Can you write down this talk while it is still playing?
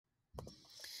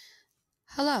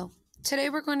Hello. Today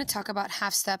we're going to talk about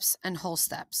half steps and whole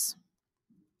steps.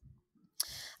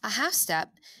 A half step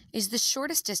is the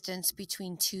shortest distance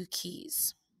between two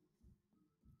keys.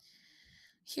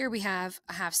 Here we have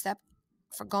a half step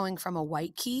for going from a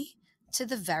white key to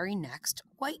the very next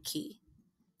white key.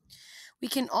 We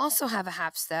can also have a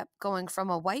half step going from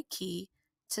a white key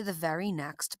to the very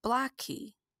next black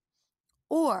key.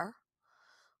 Or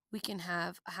we can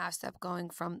have a half step going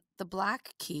from the black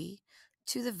key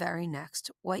to the very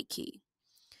next white key.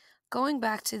 Going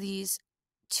back to these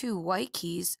two white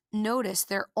keys, notice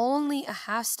they're only a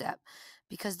half step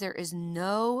because there is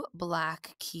no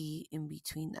black key in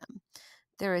between them.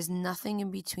 There is nothing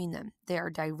in between them. They are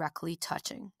directly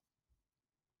touching.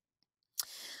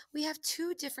 We have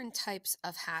two different types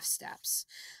of half steps.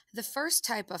 The first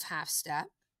type of half step,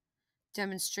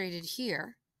 demonstrated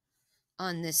here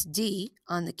on this D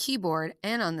on the keyboard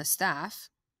and on the staff,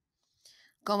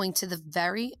 going to the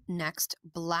very next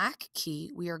black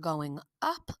key, we are going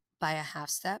up by a half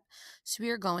step, so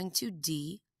we are going to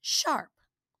D sharp.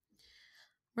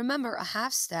 Remember, a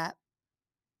half step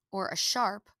or a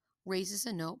sharp raises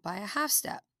a note by a half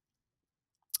step.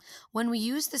 When we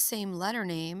use the same letter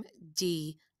name,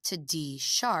 D to D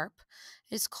sharp,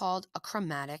 it's called a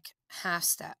chromatic half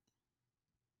step.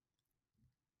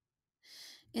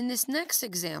 In this next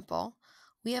example,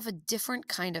 we have a different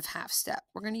kind of half step.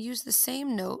 We're going to use the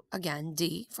same note, again,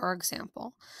 D, for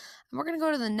example, and we're going to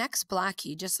go to the next black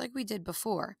key, just like we did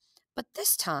before, but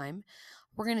this time,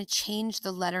 we're going to change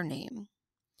the letter name,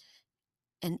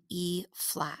 an E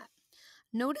flat.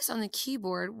 Notice on the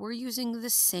keyboard, we're using the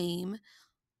same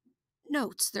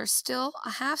notes. They're still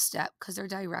a half step because they're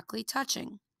directly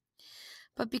touching.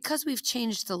 But because we've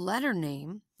changed the letter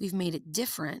name, we've made it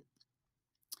different,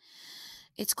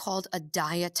 it's called a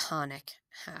diatonic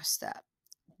half step.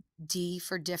 D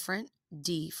for different,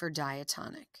 D for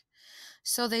diatonic.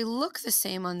 So they look the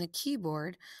same on the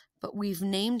keyboard, but we've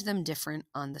named them different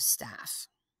on the staff.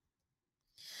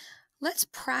 Let's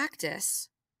practice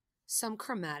some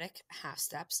chromatic half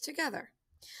steps together.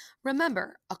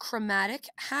 Remember, a chromatic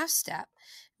half step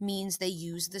means they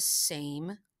use the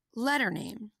same letter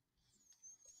name.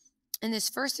 In this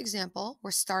first example,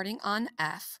 we're starting on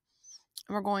F,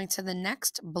 and we're going to the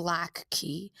next black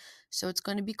key, so it's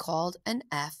going to be called an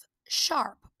F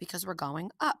sharp because we're going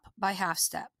up by half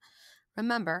step.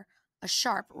 Remember, a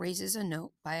sharp raises a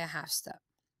note by a half step.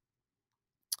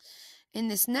 In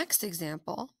this next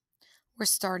example, we're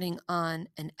starting on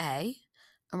an A,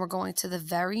 and we're going to the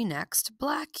very next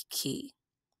black key.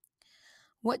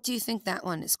 What do you think that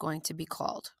one is going to be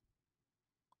called?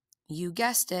 You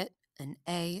guessed it, an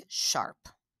A sharp.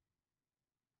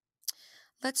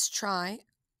 Let's try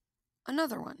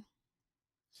another one.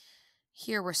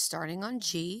 Here we're starting on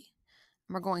G,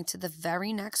 and we're going to the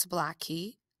very next black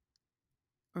key.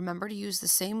 Remember to use the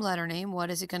same letter name. What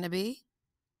is it going to be?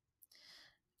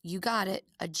 You got it,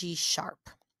 a G sharp.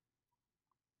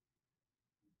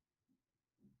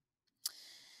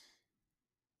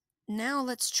 Now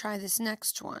let's try this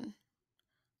next one.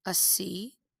 A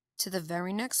C to the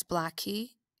very next black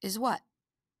key is what?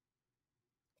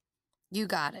 You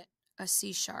got it, a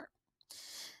C sharp.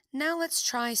 Now let's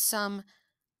try some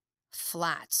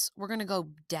flats. We're going to go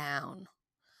down.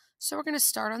 So we're going to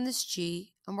start on this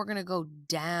G, and we're going to go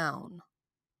down.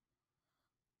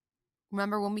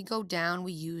 Remember, when we go down,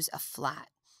 we use a flat.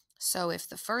 So if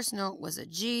the first note was a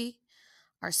G,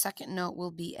 our second note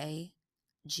will be a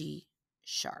G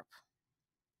sharp.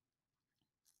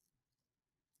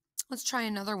 Let's try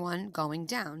another one going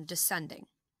down, descending.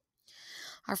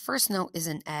 Our first note is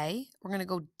an A. We're going to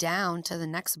go down to the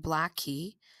next black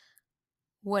key.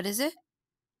 What is it?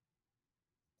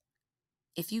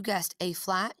 If you guessed A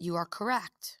flat, you are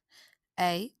correct.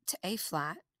 A to A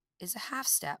flat is a half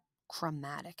step,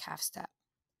 chromatic half step.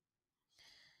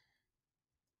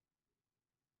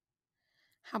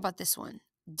 How about this one?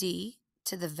 D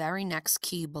to the very next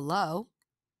key below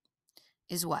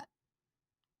is what?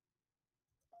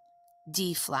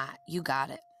 D flat. You got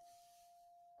it.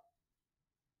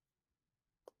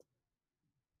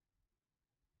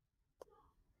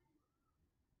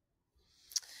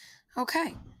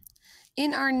 Okay.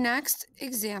 In our next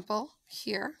example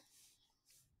here,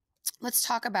 let's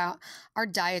talk about our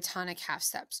diatonic half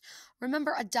steps.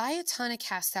 Remember, a diatonic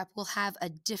half step will have a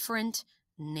different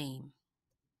name.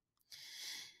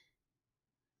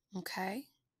 Okay,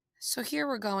 so here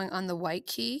we're going on the white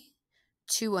key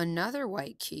to another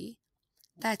white key.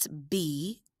 That's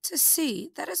B to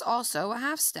C. That is also a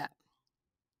half step.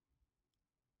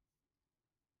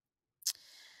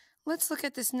 Let's look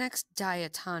at this next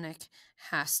diatonic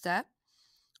half step.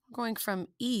 We're going from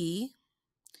E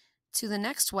to the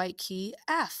next white key,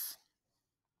 F,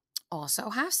 also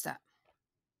half step.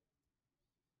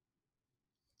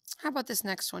 How about this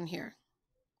next one here?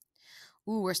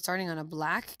 Ooh, we're starting on a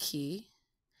black key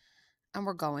and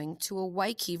we're going to a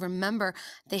white key. Remember,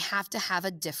 they have to have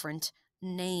a different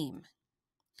name.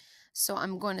 So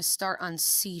I'm going to start on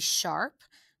C sharp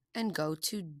and go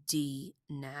to D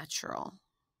natural.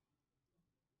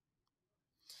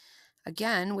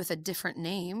 Again, with a different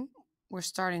name, we're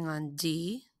starting on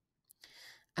D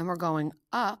and we're going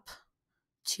up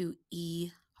to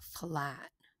E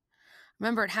flat.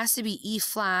 Remember, it has to be E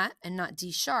flat and not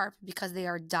D sharp because they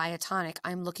are diatonic.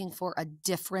 I'm looking for a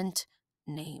different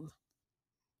name.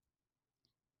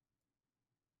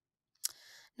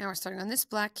 Now we're starting on this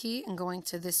black key and going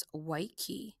to this white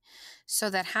key. So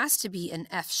that has to be an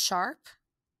F sharp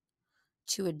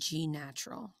to a G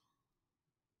natural.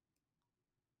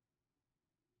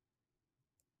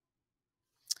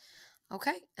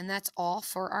 Okay, and that's all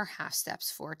for our half steps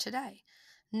for today.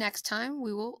 Next time,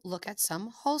 we will look at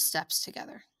some whole steps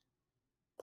together.